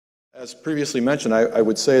As previously mentioned, I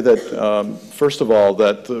would say that, first of all,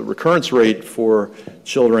 that the recurrence rate for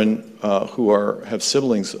children who have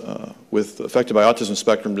siblings affected by autism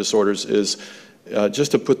spectrum disorders is, just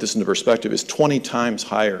to put this into perspective, is 20 times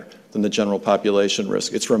higher than the general population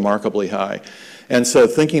risk. It's remarkably high. And so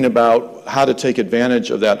thinking about how to take advantage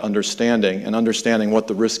of that understanding and understanding what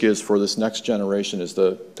the risk is for this next generation is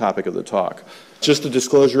the topic of the talk. Just a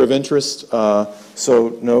disclosure of interest,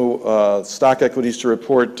 so no stock equities to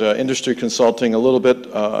report, industry consulting a little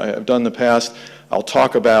bit I have done in the past. I'll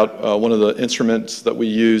talk about one of the instruments that we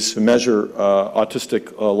use to measure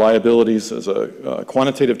autistic liabilities as a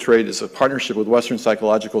quantitative trait is a partnership with Western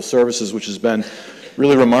Psychological Services, which has been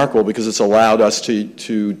really remarkable because it's allowed us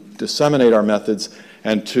to disseminate our methods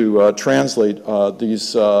and to translate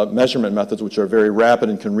these measurement methods, which are very rapid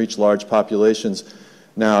and can reach large populations,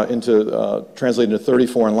 now into translated into 30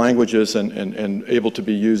 foreign languages and able to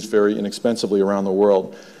be used very inexpensively around the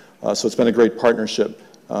world. So it's been a great partnership.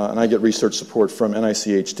 And I get research support from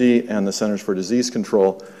NICHD and the Centers for Disease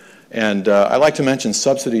Control. And I like to mention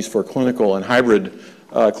subsidies for clinical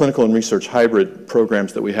and research hybrid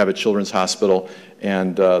programs that we have at Children's Hospital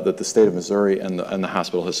and that the state of Missouri and the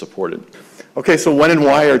hospital has supported. Okay, so when and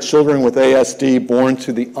why are children with ASD born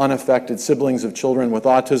to the unaffected siblings of children with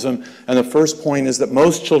autism? And the first point is that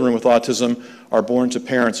most children with autism are born to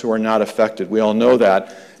parents who are not affected. We all know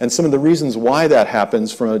that. And some of the reasons why that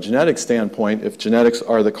happens from a genetic standpoint, if genetics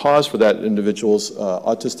are the cause for that individual's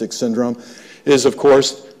autistic syndrome, is of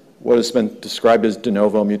course what has been described as de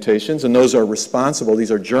novo mutations, and those are responsible.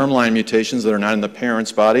 These are germline mutations that are not in the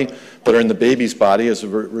parent's body, but are in the baby's body as a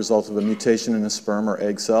result of a mutation in a sperm or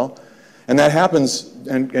egg cell. And that happens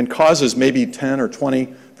and causes maybe 10 or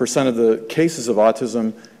 20% of the cases of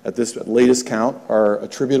autism at this latest count are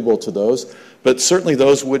attributable to those. But certainly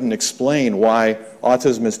those wouldn't explain why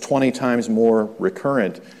autism is 20 times more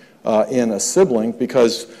recurrent in a sibling,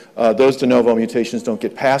 because those de novo mutations don't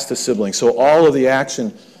get past a sibling. So all of the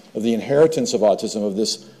action of the inheritance of autism, of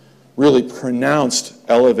this really pronounced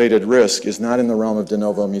elevated risk, is not in the realm of de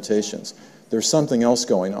novo mutations. There's something else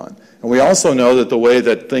going on. And we also know that the way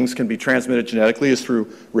that things can be transmitted genetically is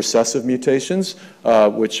through recessive mutations,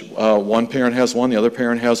 which one parent has one, the other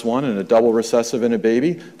parent has one, and a double recessive in a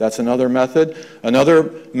baby. That's another method.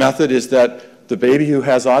 Another method is that the baby who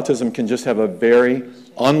has autism can just have a very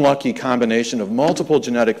unlucky combination of multiple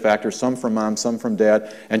genetic factors, some from mom, some from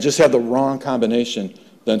dad, and just have the wrong combination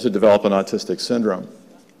then to develop an autistic syndrome.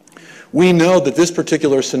 We know that this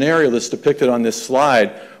particular scenario that's depicted on this slide,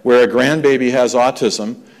 where a grandbaby has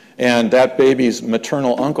autism and that baby's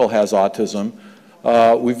maternal uncle has autism,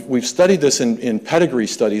 we've studied this in pedigree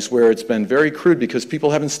studies where it's been very crude because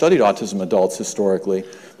people haven't studied autism adults historically.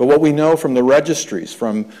 But what we know from the registries,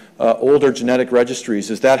 from older genetic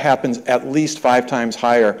registries, is that happens at least 5 times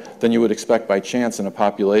higher than you would expect by chance in a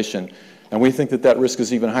population. And we think that that risk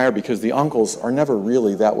is even higher because the uncles are never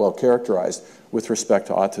really that well characterized with respect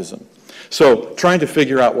to autism. So trying to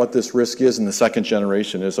figure out what this risk is in the second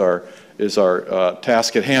generation is our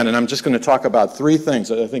task at hand. And I'm just going to talk about 3 things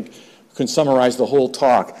that I think can summarize the whole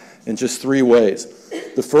talk in just 3 ways.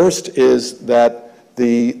 The first is that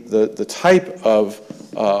the type of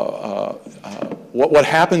what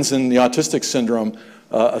happens in the autistic syndrome,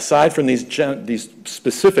 aside from these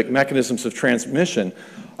specific mechanisms of transmission,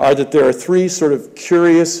 are that there are 3 sort of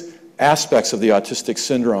curious aspects of the autistic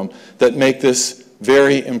syndrome that make this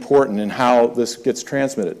very important in how this gets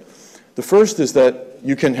transmitted. The first is that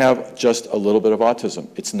you can have just a little bit of autism.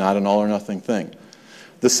 It's not an all or nothing thing.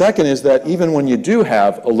 The second is that even when you do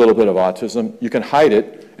have a little bit of autism, you can hide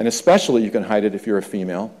it, and especially you can hide it if you're a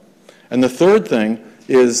female. And the third thing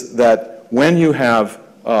is that when you have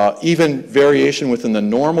even variation within the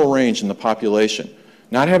normal range in the population,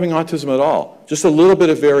 not having autism at all, just a little bit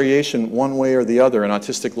of variation one way or the other in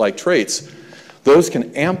autistic-like traits, those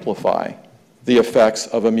can amplify the effects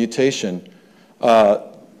of a mutation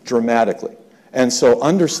dramatically. And so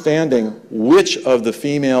understanding which of the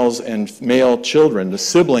females and male children, the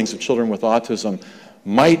siblings of children with autism,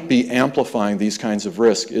 might be amplifying these kinds of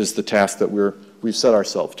risk is the task that we've set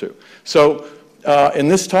ourselves to. So in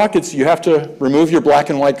this talk, you have to remove your black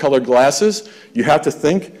and white colored glasses. You have to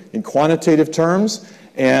think in quantitative terms.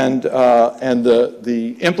 And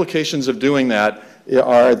the implications of doing that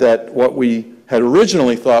are that what we had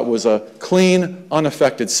originally thought was a clean,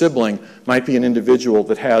 unaffected sibling might be an individual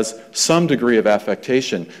that has some degree of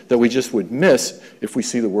affectation that we just would miss if we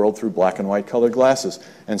see the world through black and white colored glasses.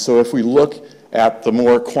 And so if we look at the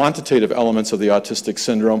more quantitative elements of the autistic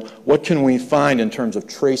syndrome, what can we find in terms of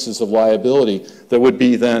traces of liability that would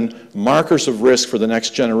be then markers of risk for the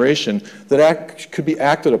next generation that could be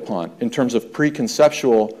acted upon in terms of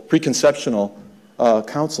preconceptional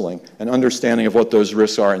counseling and understanding of what those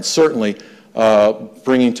risks are, and certainly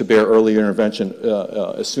bringing to bear early intervention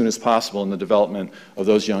as soon as possible in the development of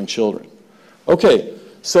those young children. Okay.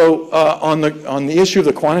 So on the issue of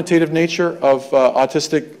the quantitative nature of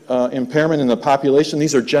autistic impairment in the population,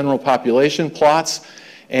 these are general population plots,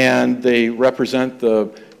 and they represent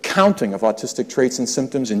the counting of autistic traits and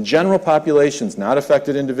symptoms in general populations, not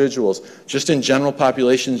affected individuals, just in general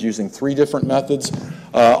populations using 3 different methods.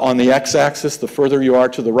 On the x-axis, the further you are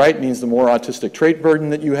to the right means the more autistic trait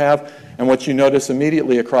burden that you have, and what you notice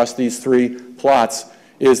immediately across these 3 plots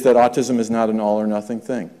is that autism is not an all or nothing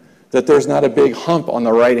thing. That there's not a big hump on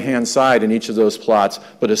the right-hand side in each of those plots,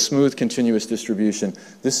 but a smooth, continuous distribution.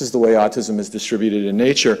 This is the way autism is distributed in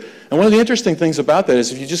nature. And one of the interesting things about that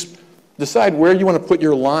is if you just decide where you want to put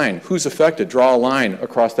your line, who's affected, draw a line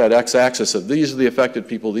across that x-axis of these are the affected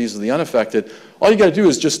people, these are the unaffected, all you got to do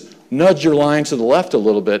is just nudge your line to the left a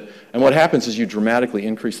little bit, and what happens is you dramatically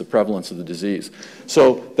increase the prevalence of the disease.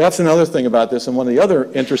 So that's another thing about this, and one of the other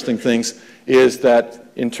interesting things is that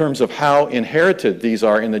in terms of how inherited these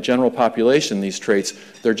are in the general population, these traits,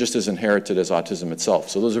 they're just as inherited as autism itself.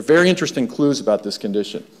 So those are very interesting clues about this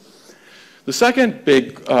condition. The second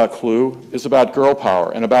big clue is about girl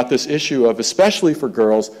power and about this issue of, especially for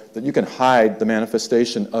girls, that you can hide the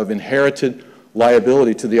manifestation of inherited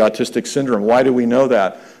liability to the autistic syndrome. Why do we know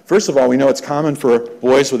that? First of all, we know it's common for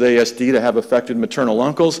boys with ASD to have affected maternal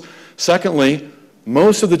uncles. Secondly,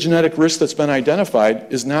 most of the genetic risk that's been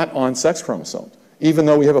identified is not on sex chromosomes, even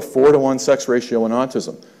though we have a 4-to-1 sex ratio in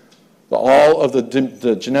autism. All of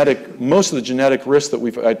most of the genetic risks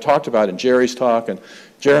that I talked about in Jerry's talk and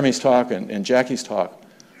Jeremy's talk and Jackie's talk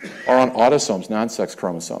are on autosomes, non-sex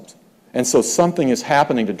chromosomes. And so something is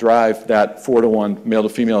happening to drive that 4-to-1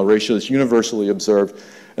 male-to-female ratio that's universally observed.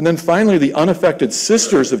 And then finally, the unaffected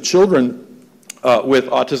sisters of children with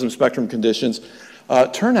autism spectrum conditions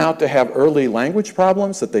turn out to have early language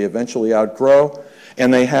problems that they eventually outgrow,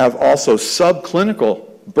 and they have also subclinical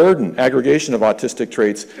burden, aggregation of autistic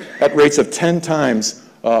traits at rates of 10 times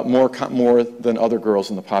more than other girls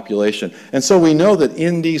in the population. And so we know that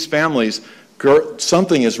in these families,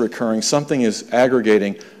 something is recurring, something is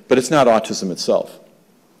aggregating, but it's not autism itself.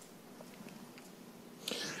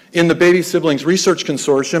 In the Baby Siblings Research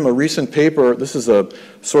Consortium, a recent paper, this is a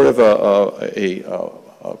sort of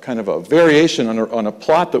a kind of a variation on a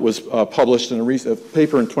plot that was published in a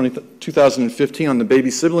paper in 2015 on the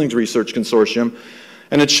Baby Siblings Research Consortium,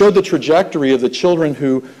 and it showed the trajectory of the children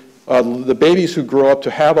who, the babies who grow up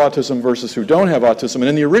to have autism versus who don't have autism. And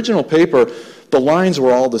in the original paper, the lines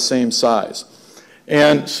were all the same size.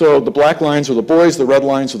 And so the black lines are the boys, the red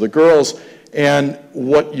lines are the girls. And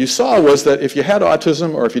what you saw was that if you had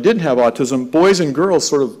autism or if you didn't have autism, boys and girls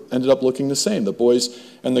sort of ended up looking the same. The boys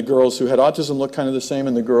and the girls who had autism looked kind of the same,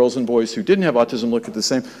 and the girls and boys who didn't have autism looked the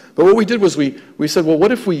same. But what we did was we said, well,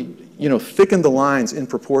 what if we thickened the lines in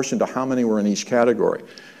proportion to how many were in each category?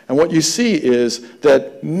 And what you see is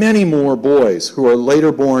that many more boys who are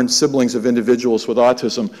later born siblings of individuals with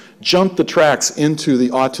autism jump the tracks into the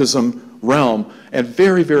autism realm, and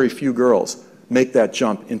very, very few girls make that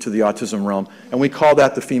jump into the autism realm. And we call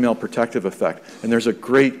that the female protective effect. And there's a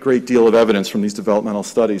great, great deal of evidence from these developmental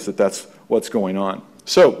studies that that's what's going on.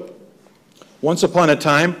 So, once upon a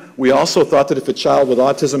time, we also thought that if a child with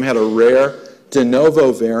autism had a rare de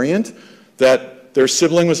novo variant, that their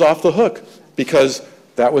sibling was off the hook, because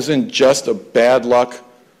that was in just a bad luck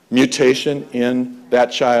mutation in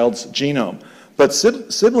that child's genome. But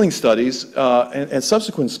sibling studies and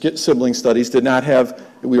subsequent sibling studies did not have,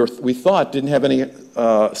 we thought, didn't have any,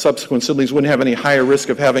 subsequent siblings wouldn't have any higher risk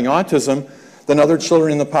of having autism than other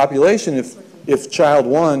children in the population if child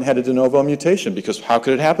 1 had a de novo mutation, because how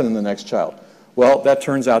could it happen in the next child? Well, that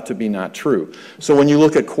turns out to be not true. So when you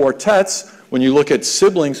look at quartets, when you look at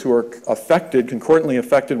siblings who are affected, concordantly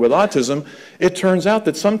affected with autism, it turns out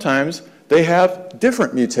that sometimes they have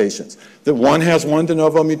different mutations. That one has one de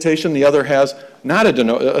novo mutation, the other has not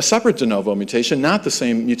a separate de novo mutation, not the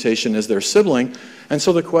same mutation as their sibling. And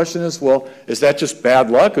so the question is, well, is that just bad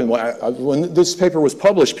luck? And when this paper was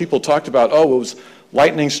published, people talked about, oh, it was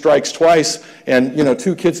lightning strikes twice, and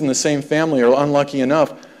 2 kids in the same family are unlucky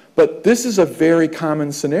enough. But this is a very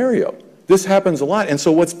common scenario. This happens a lot. And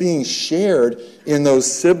so what's being shared in those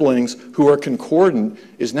siblings who are concordant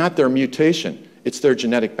is not their mutation, it's their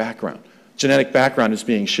genetic background. Genetic background is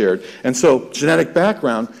being shared. And so genetic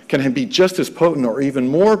background can be just as potent or even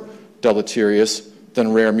more deleterious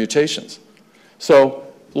than rare mutations.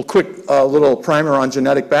 So a quick little primer on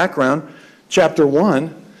genetic background. Chapter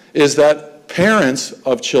 1 is that parents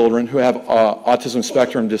of children who have autism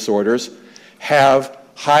spectrum disorders have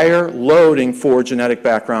higher loading for genetic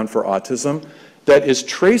background for autism that is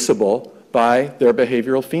traceable by their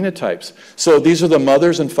behavioral phenotypes. So these are the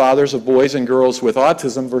mothers and fathers of boys and girls with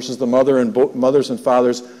autism versus the mothers and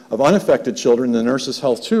fathers of unaffected children in the Nurses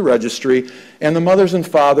Health 2 registry, and the mothers and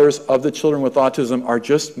fathers of the children with autism are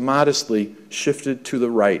just modestly shifted to the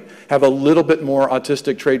right, have a little bit more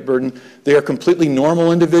autistic trait burden. They are completely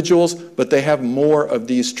normal individuals, but they have more of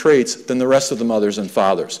these traits than the rest of the mothers and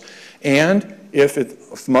fathers. And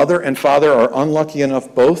if mother and father are unlucky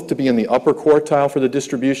enough both to be in the upper quartile for the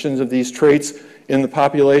distributions of these traits in the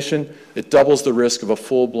population, it doubles the risk of a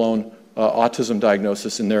full-blown autism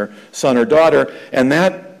diagnosis in their son or daughter. And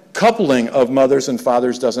that coupling of mothers and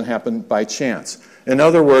fathers doesn't happen by chance. In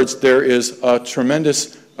other words, there is a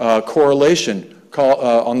tremendous correlation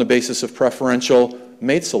on the basis of preferential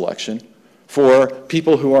mate selection for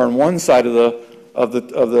people who are on one side of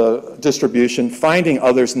the distribution, finding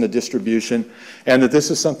others in the distribution, and that this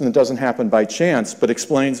is something that doesn't happen by chance, but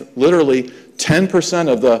explains literally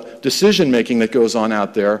 10% of the decision-making that goes on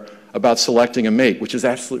out there about selecting a mate, which is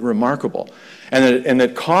absolutely remarkable. And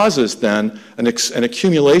it causes then an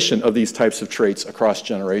accumulation of these types of traits across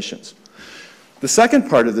generations. The second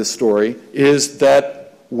part of this story is that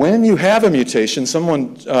when you have a mutation,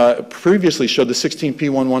 someone previously showed the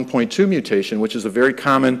 16p11.2 mutation, which is a very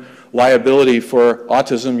common liability for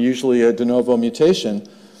autism, usually a de novo mutation.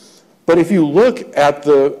 But if you look at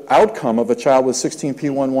the outcome of a child with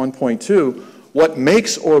 16p11.2, what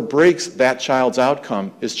makes or breaks that child's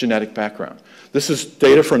outcome is genetic background. This is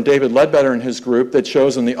data from David Ledbetter and his group that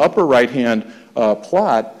shows in the upper right-hand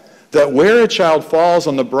plot that where a child falls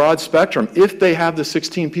on the broad spectrum, if they have the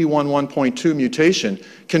 16p11.2 mutation,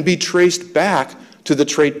 can be traced back to the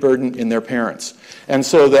trait burden in their parents. And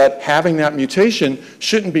so that having that mutation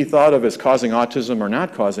shouldn't be thought of as causing autism or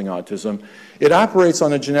not causing autism. It operates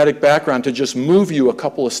on a genetic background to just move you a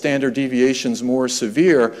couple of standard deviations more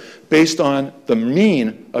severe based on the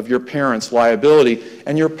mean of your parents' liability,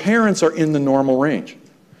 and your parents are in the normal range.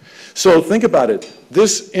 So think about it.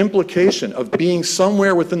 This implication of being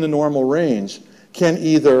somewhere within the normal range can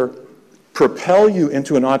either propel you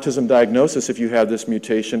into an autism diagnosis if you have this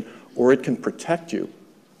mutation, or it can protect you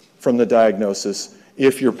from the diagnosis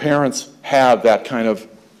if your parents have that kind of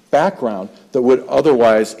background that would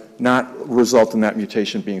otherwise not result in that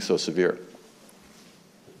mutation being so severe.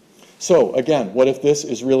 So again, what if this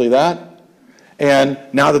is really that? And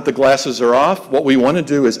now that the glasses are off, what we want to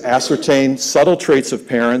do is ascertain subtle traits of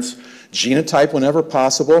parents, genotype whenever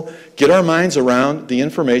possible, get our minds around the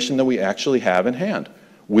information that we actually have in hand.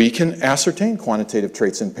 We can ascertain quantitative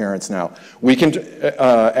traits in parents now. We can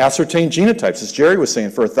ascertain genotypes, as Jerry was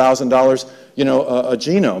saying, for $1,000, a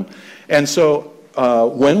genome. And so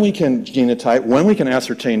when we can genotype, when we can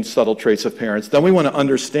ascertain subtle traits of parents, then we want to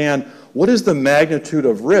understand what is the magnitude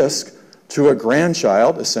of risk to a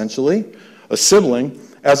grandchild, essentially, a sibling,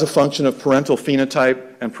 as a function of parental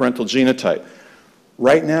phenotype and parental genotype.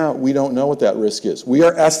 Right now, we don't know what that risk is. We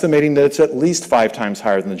are estimating that it's at least 5 times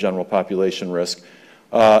higher than the general population risk.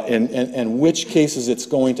 And which cases it's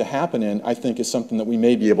going to happen in, I think, is something that we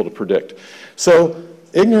may be able to predict. So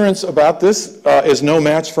ignorance about this is no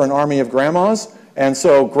match for an army of grandmas. And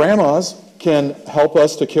so grandmas can help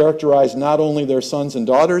us to characterize not only their sons and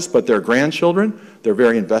daughters, but their grandchildren. They're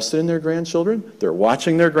very invested in their grandchildren. They're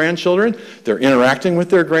watching their grandchildren. They're interacting with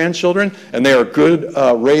their grandchildren. And they are good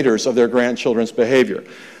raters of their grandchildren's behavior.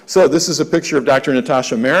 So this is a picture of Dr.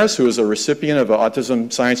 Natasha Maris, who is a recipient of an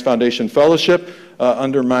Autism Science Foundation Fellowship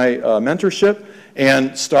under my mentorship,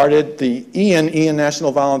 and started the Ian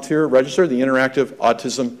National Volunteer Register, the Interactive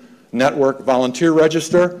Autism Network Volunteer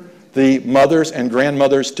Register, the Mothers and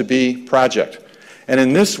Grandmothers to Be Project. And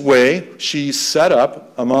in this way, she set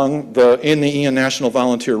up in the Ian National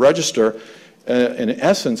Volunteer Register, in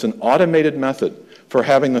essence, an automated method for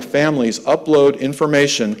having the families upload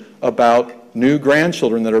information about new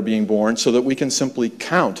grandchildren that are being born so that we can simply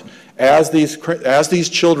count as these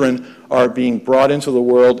children are being brought into the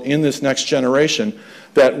world in this next generation,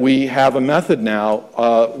 that we have a method now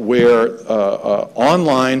where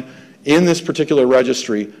online in this particular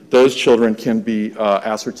registry, those children can be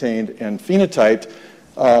ascertained and phenotyped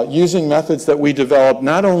using methods that we developed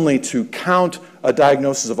not only to count a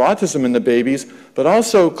diagnosis of autism in the babies, but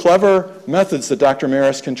also clever methods that Dr.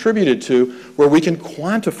 Maris contributed to where we can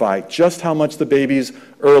quantify just how much the babies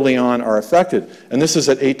early on are affected. And this is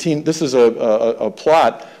at 18, this is a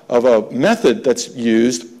plot of a method that's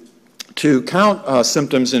used to count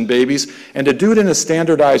symptoms in babies and to do it in a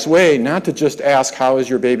standardized way, not to just ask how is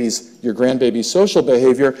your grandbaby's social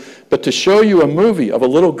behavior, but to show you a movie of a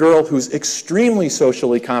little girl who's extremely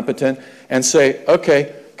socially competent and say,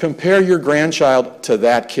 okay, compare your grandchild to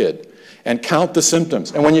that kid and count the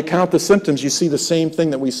symptoms. And when you count the symptoms, you see the same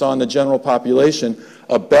thing that we saw in the general population,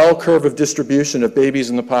 a bell curve of distribution of babies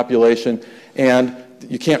in the population, and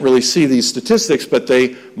you can't really see these statistics, but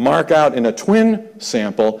they mark out in a twin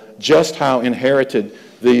sample just how inherited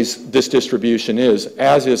this distribution is,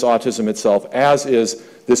 as is autism itself, as is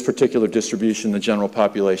this particular distribution in the general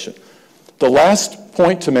population. The last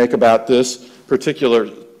point to make about this particular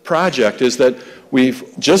project is that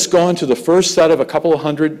we've just gone to the first set of a couple of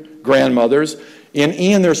hundred grandmothers. In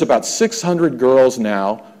Ian, there's about 600 girls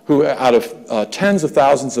now who out of tens of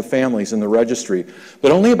thousands of families in the registry,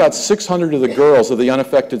 but only about 600 of the girls of the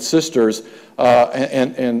unaffected sisters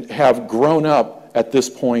and have grown up at this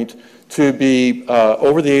point to be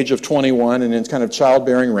over the age of 21 and in kind of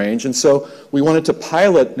childbearing range. And so we wanted to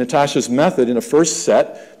pilot Natasha's method in a first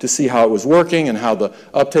set to see how it was working and how the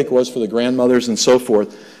uptake was for the grandmothers and so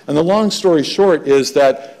forth. And the long story short is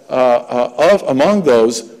that among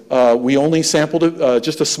those, we only sampled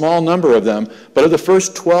just a small number of them, but of the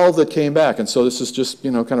first 12 that came back, and so this is just,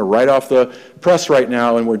 kind of right off the press right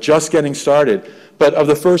now, and we're just getting started. But of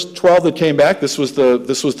the first 12 that came back, this was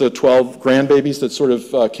the 12 grandbabies that sort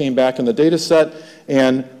of came back in the data set,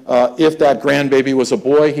 and if that grandbaby was a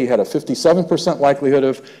boy, he had a 57% likelihood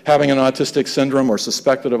of having an autistic syndrome or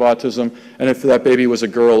suspected of autism, and if that baby was a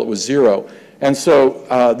girl, it was 0. And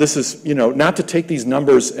so this is, not to take these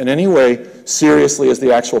numbers in any way seriously as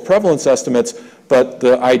the actual prevalence estimates, but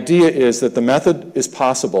the idea is that the method is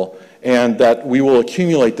possible and that we will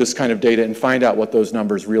accumulate this kind of data and find out what those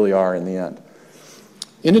numbers really are in the end.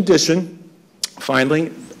 In addition,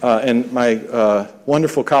 finally, and my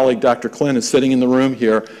wonderful colleague Dr. Klin is sitting in the room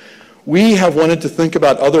here, we have wanted to think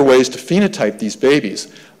about other ways to phenotype these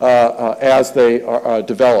babies as they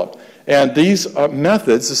develop. And these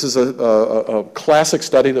methods, this is a classic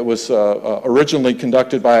study that was originally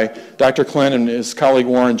conducted by Dr. Klin and his colleague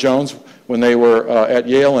Warren Jones when they were at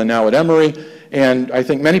Yale and now at Emory. And I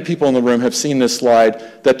think many people in the room have seen this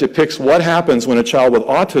slide that depicts what happens when a child with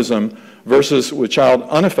autism versus a child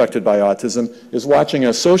unaffected by autism is watching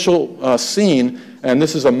a social scene, and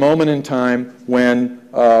this is a moment in time when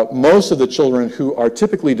most of the children who are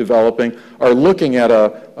typically developing are looking at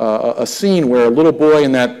a scene where a little boy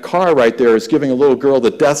in that car right there is giving a little girl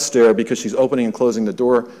the death stare because she's opening and closing the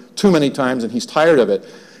door too many times and he's tired of it.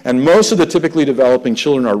 And most of the typically developing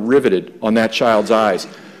children are riveted on that child's eyes.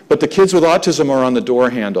 But the kids with autism are on the door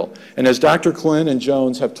handle. And as Dr. Klin and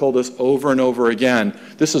Jones have told us over and over again,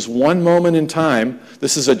 this is one moment in time.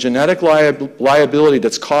 This is a genetic liability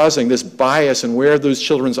that's causing this bias in where those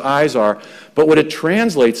children's eyes are. But what it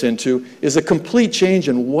translates into is a complete change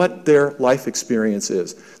in what their life experience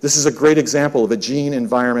is. This is a great example of a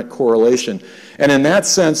gene-environment correlation. And in that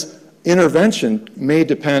sense, intervention may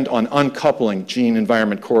depend on uncoupling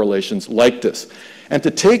gene-environment correlations like this. And to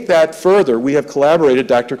take that further, we have collaborated,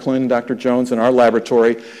 Dr. Klin and Dr. Jones in our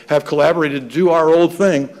laboratory have collaborated to do our old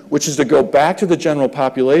thing, which is to go back to the general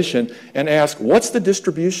population and ask, what's the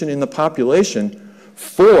distribution in the population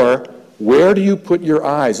for where do you put your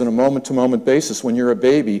eyes on a moment-to-moment basis when you're a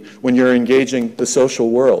baby, when you're engaging the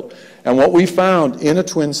social world? And what we found in a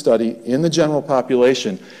twin study in the general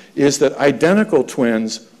population is that identical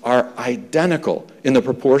twins are identical in the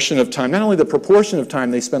proportion of time, not only the proportion of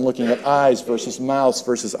time they spend looking at eyes versus mouths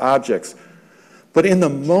versus objects, but in the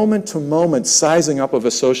moment-to-moment sizing up of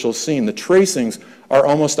a social scene, the tracings are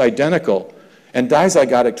almost identical, and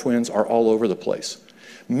dizygotic twins are all over the place,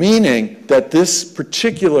 meaning that this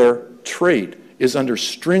particular trait is under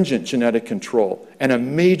stringent genetic control and a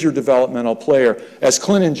major developmental player. As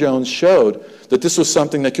Klin and Jones showed, that this was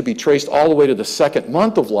something that could be traced all the way to the second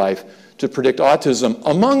month of life to predict autism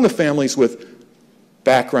among the families with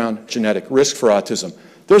background genetic risk for autism.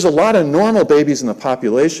 There's a lot of normal babies in the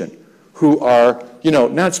population who are,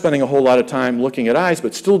 not spending a whole lot of time looking at eyes,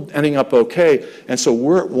 but still ending up okay. And so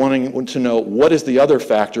we're wanting to know what is the other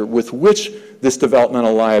factor with which this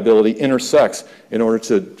developmental liability intersects in order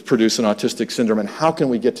to produce an autistic syndrome, and how can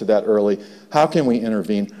we get to that early? How can we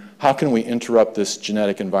intervene? How can we interrupt this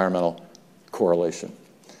genetic environmental correlation?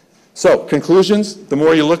 So, conclusions, the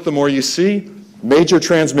more you look, the more you see. Major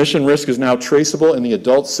transmission risk is now traceable in the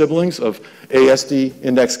adult siblings of ASD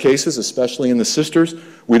index cases, especially in the sisters.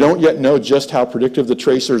 We don't yet know just how predictive the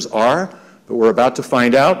tracers are, but we're about to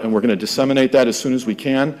find out, and we're going to disseminate that as soon as we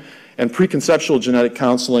can. And preconceptual genetic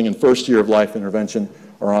counseling and first year of life intervention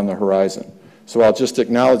are on the horizon. So I'll just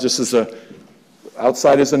acknowledge this is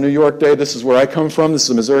outside is a New York day. This is where I come from. This is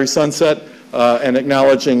a Missouri sunset. And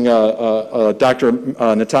acknowledging Dr.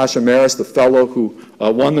 Natasha Maris, the fellow who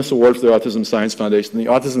won this award for the Autism Science Foundation, the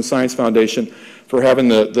Autism Science Foundation for having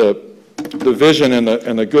the vision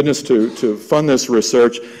and the goodness to fund this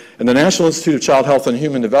research, and the National Institute of Child Health and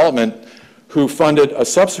Human Development, who funded a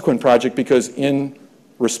subsequent project, because in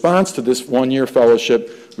response to this one-year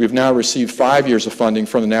fellowship, we've now received 5 years of funding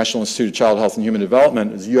from the National Institute of Child Health and Human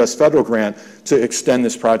Development as a U.S. federal grant to extend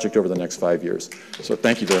this project over the next 5 years. So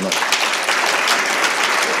thank you very much.